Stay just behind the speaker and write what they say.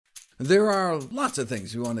There are lots of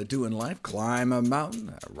things we want to do in life: climb a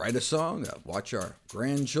mountain, write a song, watch our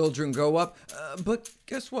grandchildren grow up. But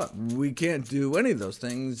guess what? We can't do any of those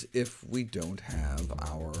things if we don't have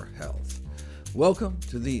our health. Welcome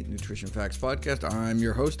to the Nutrition Facts Podcast. I'm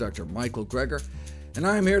your host, Dr. Michael Greger, and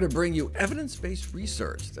I'm here to bring you evidence-based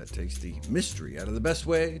research that takes the mystery out of the best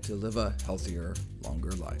way to live a healthier,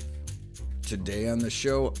 longer life. Today on the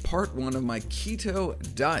show, part one of my keto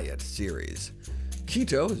diet series.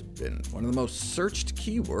 Keto has been one of the most searched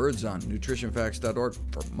keywords on nutritionfacts.org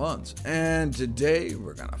for months, and today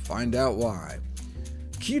we're going to find out why.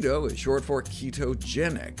 Keto is short for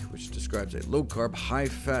ketogenic, which describes a low-carb,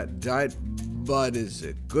 high-fat diet, but is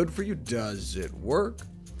it good for you? Does it work?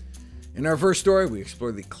 In our first story, we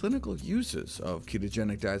explore the clinical uses of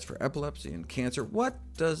ketogenic diets for epilepsy and cancer. What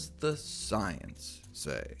does the science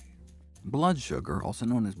say? Blood sugar, also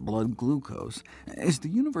known as blood glucose, is the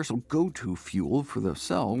universal go-to fuel for the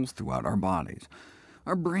cells throughout our bodies.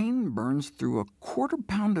 Our brain burns through a quarter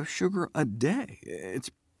pound of sugar a day.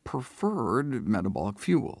 It's preferred metabolic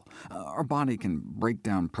fuel. Our body can break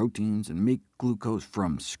down proteins and make glucose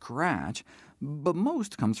from scratch, but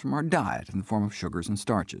most comes from our diet in the form of sugars and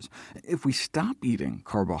starches. If we stop eating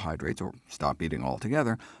carbohydrates, or stop eating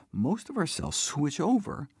altogether, most of our cells switch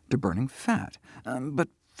over to burning fat. But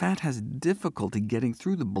fat has difficulty getting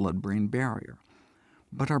through the blood-brain barrier.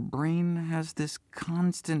 But our brain has this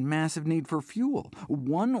constant massive need for fuel,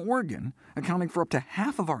 one organ accounting for up to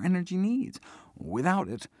half of our energy needs. Without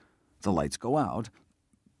it, the lights go out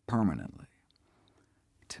permanently.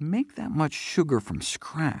 To make that much sugar from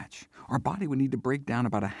scratch, our body would need to break down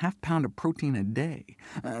about a half pound of protein a day.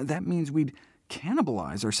 That means we'd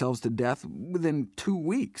cannibalize ourselves to death within 2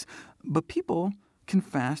 weeks. But people can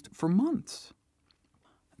fast for months.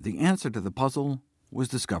 The answer to the puzzle was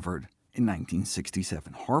discovered in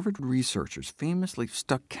 1967. Harvard researchers famously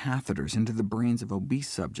stuck catheters into the brains of obese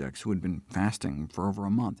subjects who had been fasting for over a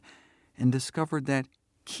month, and discovered that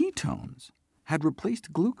ketones had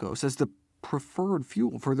replaced glucose as the preferred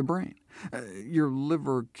fuel for the brain. Your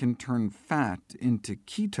liver can turn fat into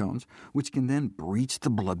ketones, which can then breach the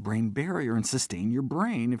blood-brain barrier and sustain your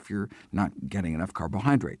brain if you're not getting enough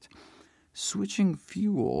carbohydrates. Switching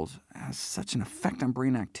fuels has such an effect on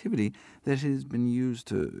brain activity that it has been used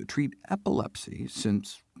to treat epilepsy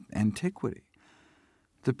since antiquity.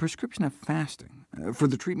 The prescription of fasting for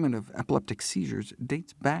the treatment of epileptic seizures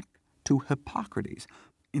dates back to Hippocrates.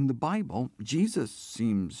 In the Bible, Jesus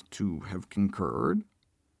seems to have concurred.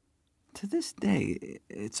 To this day,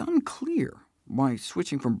 it's unclear why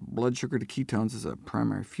switching from blood sugar to ketones as a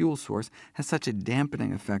primary fuel source has such a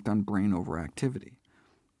dampening effect on brain overactivity.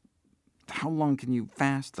 How long can you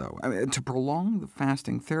fast, though? To prolong the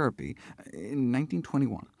fasting therapy, in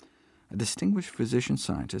 1921, a distinguished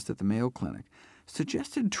physician-scientist at the Mayo Clinic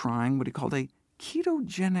suggested trying what he called a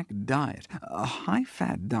ketogenic diet, a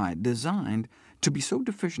high-fat diet designed to be so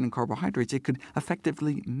deficient in carbohydrates it could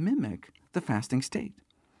effectively mimic the fasting state.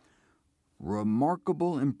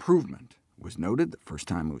 Remarkable improvement was noted the first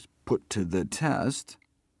time it was put to the test,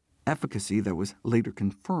 efficacy that was later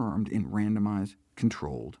confirmed in randomized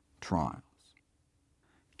controlled trials.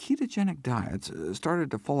 Ketogenic diets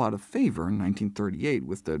started to fall out of favor in 1938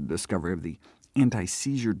 with the discovery of the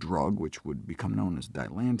anti-seizure drug, which would become known as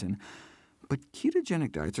Dilantin, but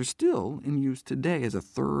ketogenic diets are still in use today as a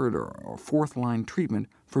third or fourth-line treatment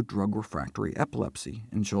for drug-refractory epilepsy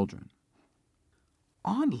in children.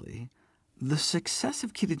 Oddly, the success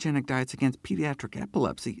of ketogenic diets against pediatric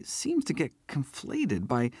epilepsy seems to get conflated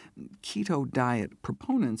by keto diet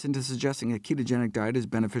proponents into suggesting a ketogenic diet is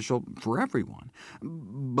beneficial for everyone.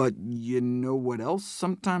 But you know what else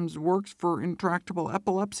sometimes works for intractable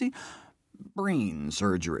epilepsy? Brain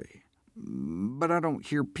surgery. But I don't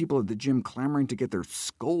hear people at the gym clamoring to get their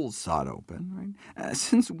skulls sawed open. Right?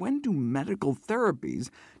 Since when do medical therapies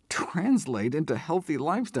translate into healthy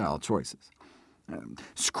lifestyle choices?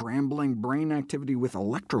 Scrambling brain activity with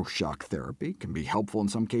electroshock therapy can be helpful in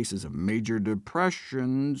some cases of major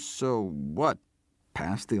depression, so what,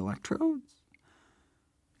 pass the electrodes?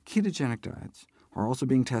 Ketogenic diets are also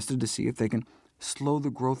being tested to see if they can slow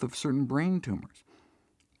the growth of certain brain tumors.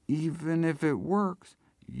 Even if it works,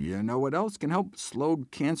 you know what else can help slow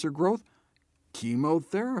cancer growth?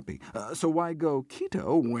 Chemotherapy. So why go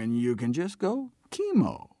keto when you can just go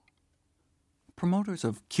chemo? Promoters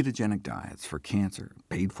of ketogenic diets for cancer,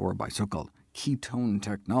 paid for by so-called ketone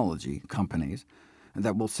technology companies,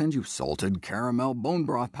 that will send you salted caramel bone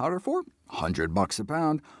broth powder for $100 a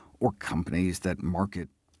pound, or companies that market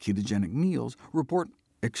ketogenic meals, report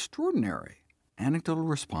extraordinary anecdotal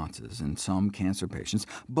responses in some cancer patients,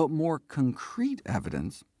 but more concrete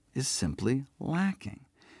evidence is simply lacking.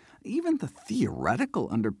 Even the theoretical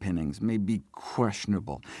underpinnings may be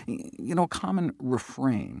questionable. A common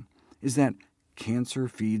refrain is that cancer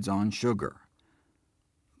feeds on sugar.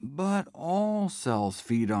 But all cells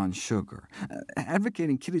feed on sugar.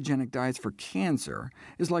 Advocating ketogenic diets for cancer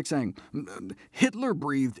is like saying, Hitler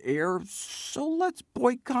breathed air, so let's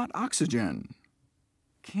boycott oxygen.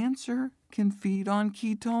 Cancer can feed on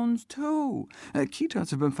ketones, too. Ketones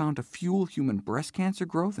have been found to fuel human breast cancer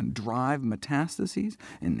growth and drive metastases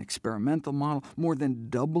in an experimental model, more than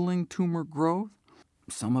doubling tumor growth.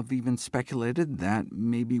 Some have even speculated that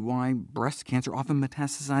may be why breast cancer often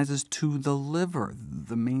metastasizes to the liver,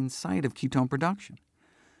 the main site of ketone production.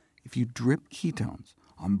 If you drip ketones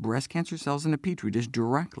on breast cancer cells in a petri dish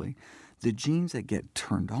directly, the genes that get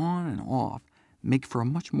turned on and off make for a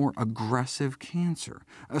much more aggressive cancer,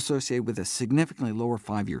 associated with a significantly lower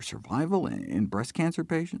 5-year survival in breast cancer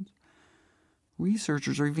patients.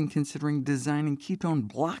 Researchers are even considering designing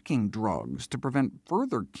ketone-blocking drugs to prevent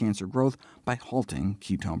further cancer growth by halting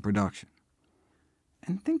ketone production.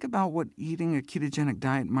 And think about what eating a ketogenic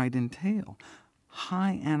diet might entail.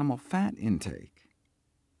 High animal fat intake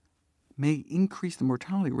may increase the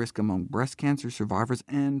mortality risk among breast cancer survivors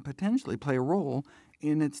and potentially play a role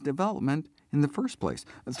in its development in the first place,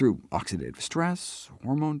 through oxidative stress,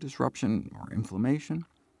 hormone disruption, or inflammation.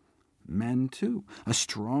 Men, too. A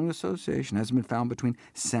strong association has been found between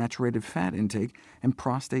saturated fat intake and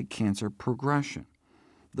prostate cancer progression.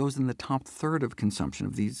 Those in the top third of consumption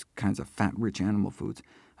of these kinds of fat-rich animal foods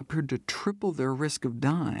appeared to triple their risk of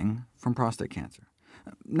dying from prostate cancer.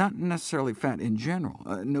 Not necessarily fat in general,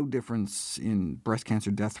 no difference in breast cancer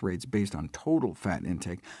death rates based on total fat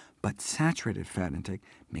intake, but saturated fat intake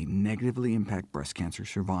may negatively impact breast cancer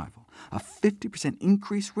survival, a 50%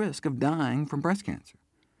 increased risk of dying from breast cancer.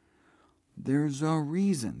 There's a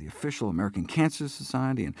reason the official American Cancer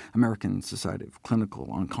Society and American Society of Clinical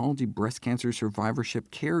Oncology breast cancer survivorship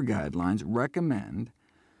care guidelines recommend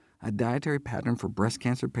a dietary pattern for breast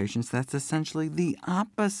cancer patients that's essentially the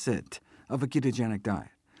opposite of a ketogenic diet.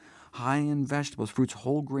 High in vegetables, fruits,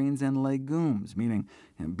 whole grains, and legumes, meaning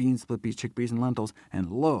beans, split peas, chickpeas, and lentils, and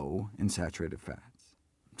low in saturated fats.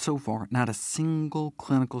 So far, not a single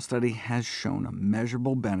clinical study has shown a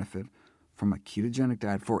measurable benefit from a ketogenic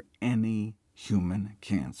diet for any human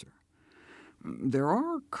cancer. There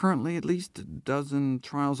are currently at least a dozen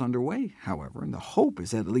trials underway, however, and the hope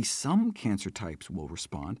is that at least some cancer types will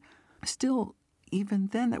respond. Still, even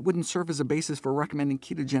then, that wouldn't serve as a basis for recommending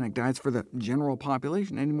ketogenic diets for the general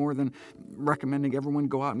population, any more than recommending everyone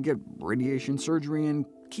go out and get radiation surgery and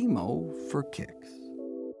chemo for kicks.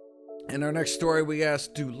 In our next story, we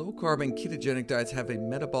ask, do low-carb and ketogenic diets have a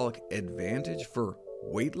metabolic advantage for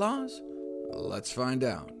weight loss? Let's find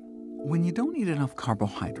out. When you don't eat enough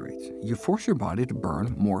carbohydrates, you force your body to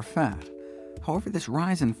burn more fat. However, this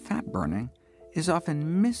rise in fat burning is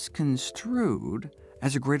often misconstrued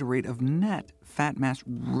as a greater rate of net fat mass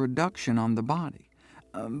reduction on the body.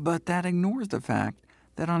 But that ignores the fact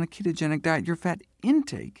that on a ketogenic diet, your fat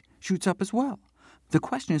intake shoots up as well. The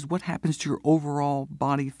question is, what happens to your overall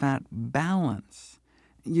body fat balance?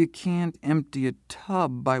 You can't empty a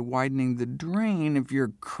tub by widening the drain if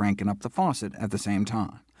you're cranking up the faucet at the same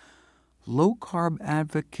time. Low-carb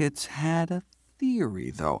advocates had a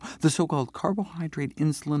theory, though, the so-called carbohydrate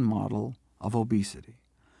insulin model of obesity.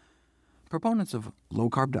 Proponents of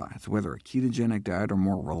low-carb diets, whether a ketogenic diet or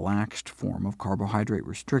more relaxed form of carbohydrate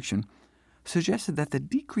restriction, suggested that the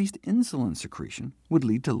decreased insulin secretion would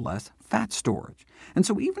lead to less fat storage, and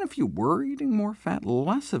so even if you were eating more fat,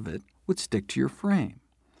 less of it would stick to your frame.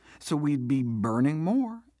 So we'd be burning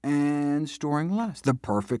more and storing less, the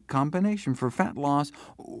perfect combination for fat loss,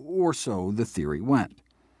 or so the theory went.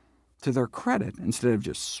 To their credit, instead of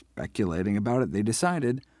just speculating about it, they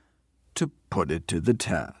decided to put it to the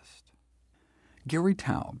test. Gary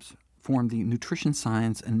Taubes formed the Nutrition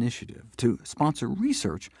Science Initiative to sponsor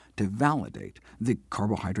research to validate the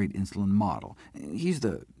carbohydrate insulin model. He's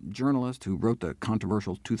the journalist who wrote the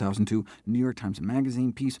controversial 2002 New York Times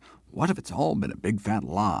Magazine piece, What If It's All Been a Big Fat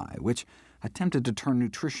Lie?, which attempted to turn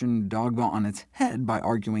nutrition dogma on its head by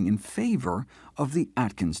arguing in favor of the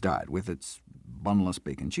Atkins diet, with its bunless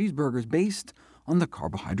bacon cheeseburgers based on the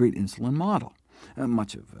carbohydrate insulin model.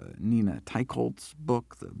 Much of Nina Teicholz's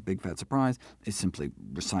book, The Big Fat Surprise, is simply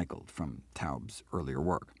recycled from Taubes' earlier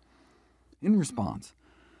work. In response,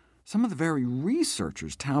 some of the very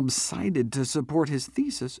researchers Taubes cited to support his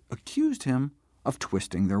thesis accused him of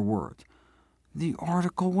twisting their words. The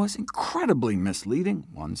article was incredibly misleading,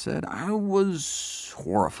 one said. I was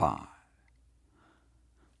horrified.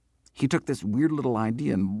 He took this weird little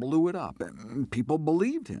idea and blew it up, and people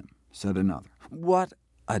believed him, said another. What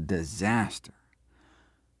a disaster.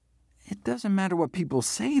 It doesn't matter what people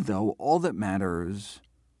say, though. All that matters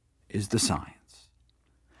is the science.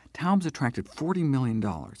 Taubes attracted $40 million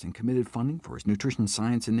in committed funding for his nutrition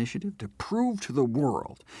science initiative to prove to the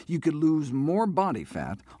world you could lose more body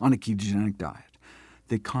fat on a ketogenic diet.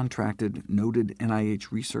 They contracted noted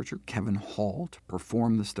NIH researcher Kevin Hall to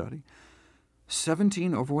perform the study.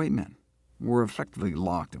 17 overweight men were effectively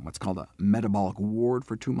locked in what's called a metabolic ward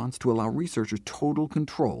for 2 months to allow researchers total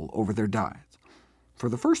control over their diets. For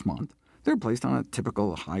the first month, they're placed on a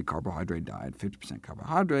typical high-carbohydrate diet, 50%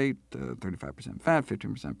 carbohydrate, 35% fat,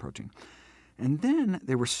 15% protein. And then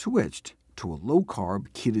they were switched to a low-carb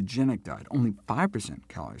ketogenic diet, only 5%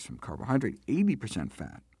 calories from carbohydrate, 80%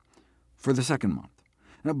 fat, for the second month.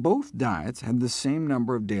 Now, both diets had the same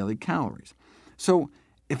number of daily calories. So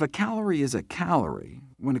if a calorie is a calorie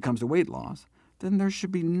when it comes to weight loss, then there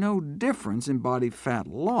should be no difference in body fat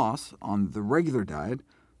loss on the regular diet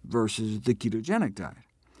versus the ketogenic diet.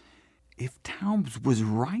 If Taubes was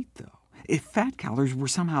right, though, if fat calories were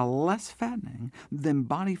somehow less fattening, then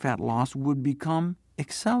body fat loss would become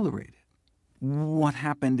accelerated. What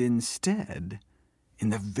happened instead,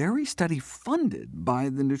 in the very study funded by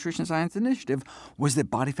the Nutrition Science Initiative, was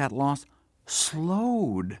that body fat loss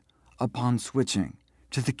slowed upon switching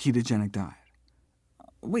to the ketogenic diet.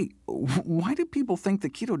 Wait, why do people think the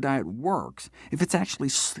keto diet works if it's actually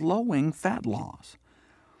slowing fat loss?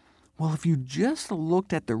 Well, if you just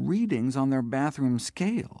looked at the readings on their bathroom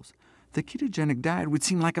scales, the ketogenic diet would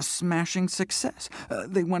seem like a smashing success.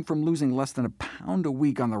 They went from losing less than a pound a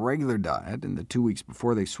week on the regular diet in the 2 weeks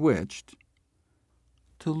before they switched,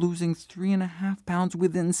 to losing 3.5 pounds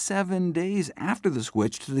within 7 days after the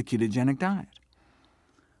switch to the ketogenic diet.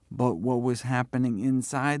 But what was happening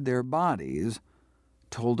inside their bodies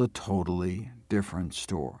told a totally different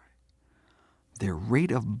story. Their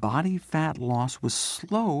rate of body fat loss was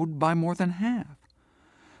slowed by more than half.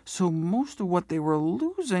 So most of what they were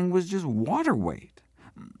losing was just water weight.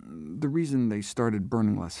 The reason they started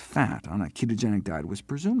burning less fat on a ketogenic diet was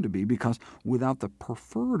presumed to be because without the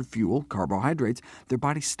preferred fuel, carbohydrates, their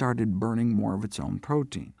body started burning more of its own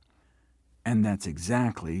protein. And that's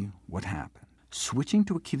exactly what happened. Switching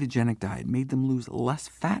to a ketogenic diet made them lose less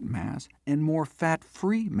fat mass and more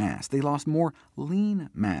fat-free mass. They lost more lean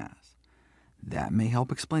mass. That may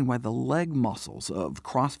help explain why the leg muscles of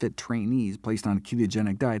CrossFit trainees placed on a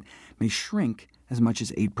ketogenic diet may shrink as much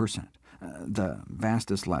as 8%. The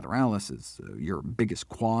vastus lateralis is your biggest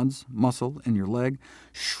quads muscle in your leg,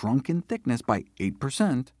 shrunk in thickness by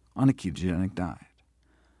 8% on a ketogenic diet.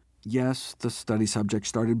 Yes, the study subjects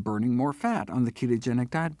started burning more fat on the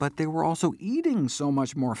ketogenic diet, but they were also eating so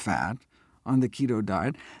much more fat on the keto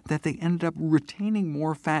diet that they ended up retaining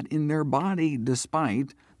more fat in their body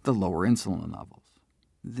despite the lower insulin levels.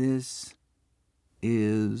 This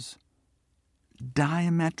is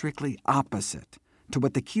diametrically opposite to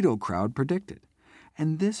what the keto crowd predicted,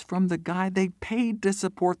 and this from the guy they paid to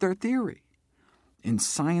support their theory. In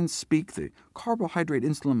science speak, the carbohydrate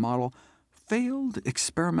insulin model failed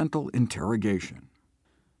experimental interrogation.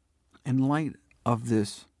 In light of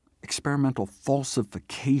this experimental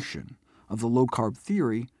falsification of the low-carb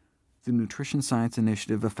theory, the Nutrition Science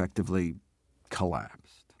Initiative effectively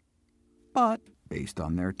collapsed. But based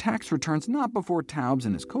on their tax returns, not before Taubes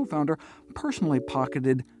and his co-founder personally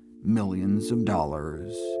pocketed millions of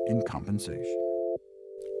dollars in compensation.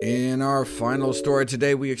 In our final story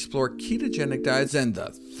today, we explore ketogenic diets and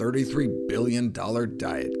the $33 billion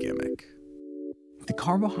diet gimmick. The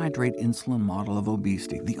carbohydrate insulin model of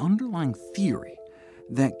obesity, the underlying theory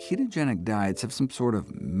that ketogenic diets have some sort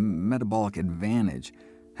of metabolic advantage,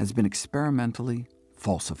 has been experimentally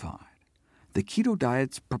falsified. The keto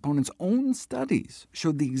diet's proponents' own studies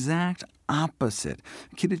showed the exact opposite.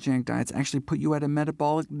 Ketogenic diets actually put you at a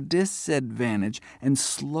metabolic disadvantage and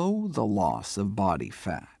slow the loss of body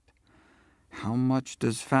fat. How much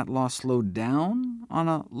does fat loss slow down on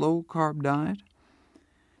a low-carb diet?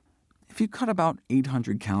 If you cut about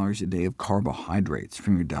 800 calories a day of carbohydrates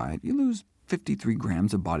from your diet, you lose 53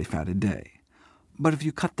 grams of body fat a day. But if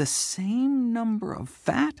you cut the same number of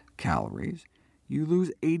fat calories, you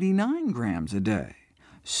lose 89 grams a day.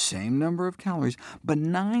 Same number of calories, but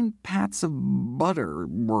 9 pats of butter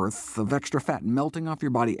worth of extra fat melting off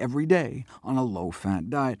your body every day on a low-fat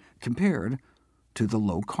diet, compared to the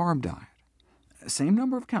low-carb diet. Same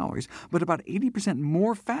number of calories, but about 80%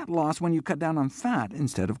 more fat loss when you cut down on fat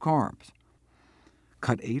instead of carbs.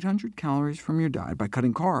 Cut 800 calories from your diet by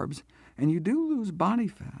cutting carbs, and you do lose body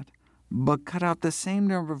fat, but cut out the same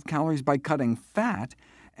number of calories by cutting fat,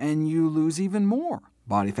 and you lose even more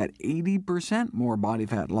body fat, 80% more body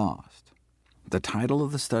fat lost. The title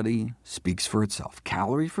of the study speaks for itself,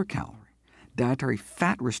 calorie for calorie. dietary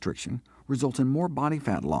fat restriction results in more body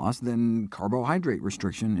fat loss than carbohydrate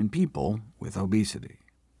restriction in people with obesity.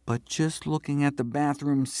 But just looking at the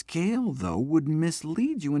bathroom scale, though, would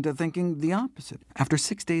mislead you into thinking the opposite. After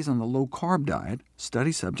 6 days on the low-carb diet,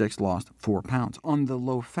 study subjects lost 4 pounds. On the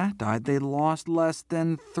low-fat diet, they lost less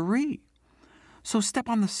than 3. So step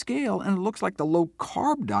on the scale, and it looks like the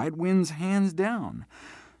low-carb diet wins hands down.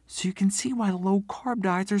 So you can see why low-carb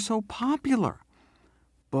diets are so popular.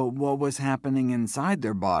 But what was happening inside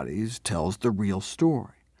their bodies tells the real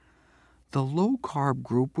story. The low-carb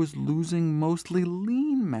group was losing mostly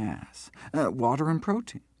lean mass, water and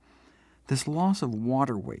protein. This loss of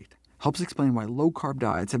water weight helps explain why low-carb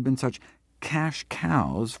diets have been such cash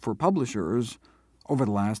cows for publishers over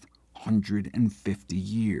the last 150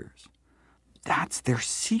 years. That's their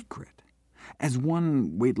secret. As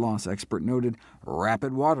one weight loss expert noted,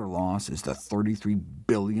 rapid water loss is the $33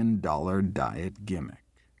 billion diet gimmick.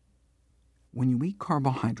 When you eat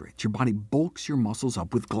carbohydrates, your body bulks your muscles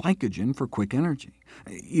up with glycogen for quick energy.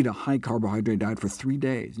 Eat a high-carbohydrate diet for 3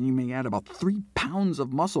 days, and you may add about 3 pounds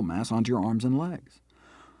of muscle mass onto your arms and legs.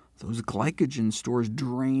 Those glycogen stores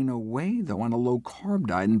drain away, though, on a low-carb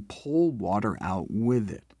diet and pull water out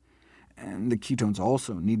with it. And the ketones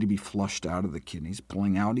also need to be flushed out of the kidneys,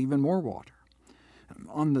 pulling out even more water.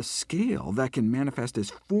 On the scale, that can manifest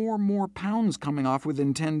as 4 more pounds coming off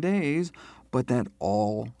within 10 days, but that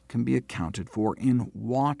all can be accounted for in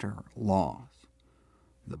water loss.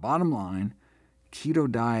 The bottom line,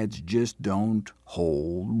 keto diets just don't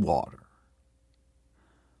hold water.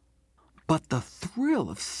 But the thrill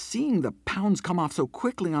of seeing the pounds come off so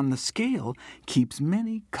quickly on the scale keeps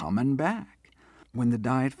many coming back. When the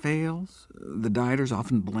diet fails, the dieters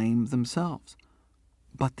often blame themselves.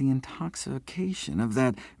 But the intoxication of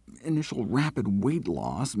that initial rapid weight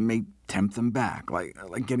loss may tempt them back, like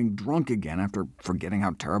getting drunk again after forgetting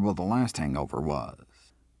how terrible the last hangover was.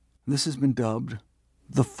 This has been dubbed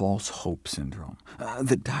the false hope syndrome.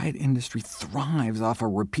 The diet industry thrives off a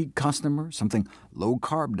repeat customer, something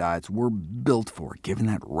low-carb diets were built for, given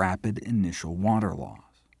that rapid initial water loss.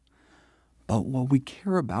 But what we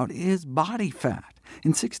care about is body fat.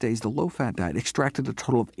 In 6 days, the low-fat diet extracted a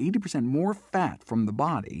total of 80% more fat from the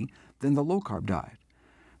body than the low-carb diet.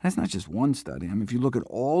 That's not just one study. If you look at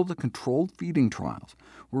all the controlled feeding trials,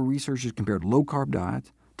 where researchers compared low-carb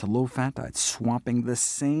diets to low-fat diets, swapping the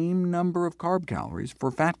same number of carb calories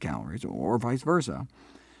for fat calories, or vice versa,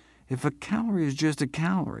 if a calorie is just a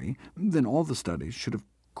calorie, then all the studies should have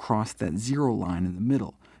crossed that zero line in the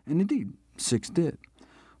middle, and indeed, 6 did.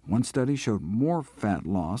 One study showed more fat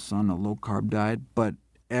loss on a low-carb diet, but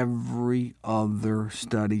every other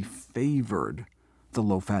study favored the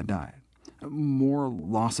low-fat diet. More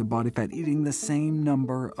loss of body fat eating the same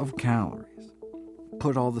number of calories.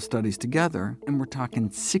 Put all the studies together, and we're talking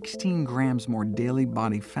 16 grams more daily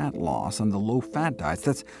body fat loss on the low-fat diets.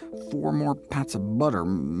 That's 4 more pats of butter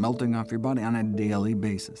melting off your body on a daily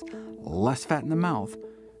basis. Less fat in the mouth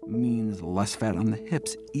means less fat on the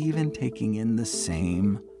hips, even taking in the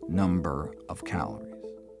same number of calories.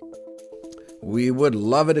 We would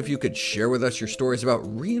love it if you could share with us your stories about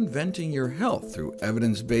reinventing your health through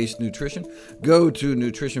evidence-based nutrition. Go to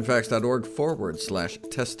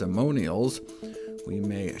nutritionfacts.org/testimonials. We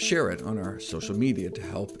may share it on our social media to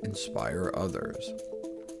help inspire others.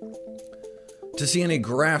 To see any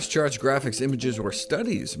graphs, charts, graphics, images, or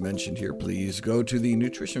studies mentioned here, please go to the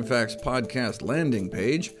Nutrition Facts podcast landing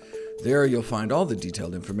page. There you'll find all the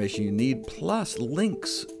detailed information you need, plus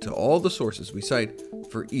links to all the sources we cite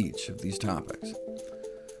for each of these topics.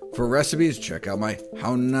 For recipes, check out my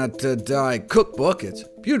How Not to Die cookbook. It's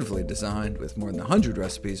beautifully designed with more than 100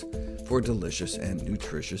 recipes for delicious and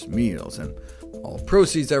nutritious meals, and all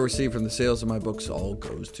proceeds I receive from the sales of my books all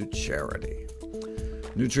goes to charity.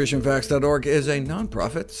 NutritionFacts.org is a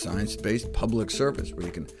nonprofit, science-based public service where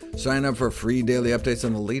you can sign up for free daily updates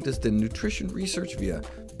on the latest in nutrition research via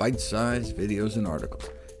bite-sized videos and articles.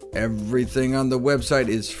 Everything on the website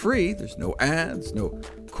is free. There's no ads, no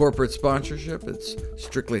corporate sponsorship. It's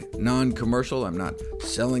strictly non-commercial. I'm not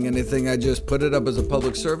selling anything. I just put it up as a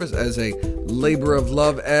public service, as a labor of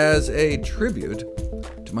love, as a tribute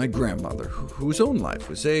to my grandmother, whose own life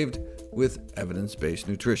was saved with evidence-based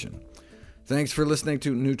nutrition. Thanks for listening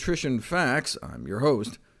to Nutrition Facts. I'm your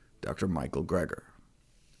host, Dr. Michael Greger.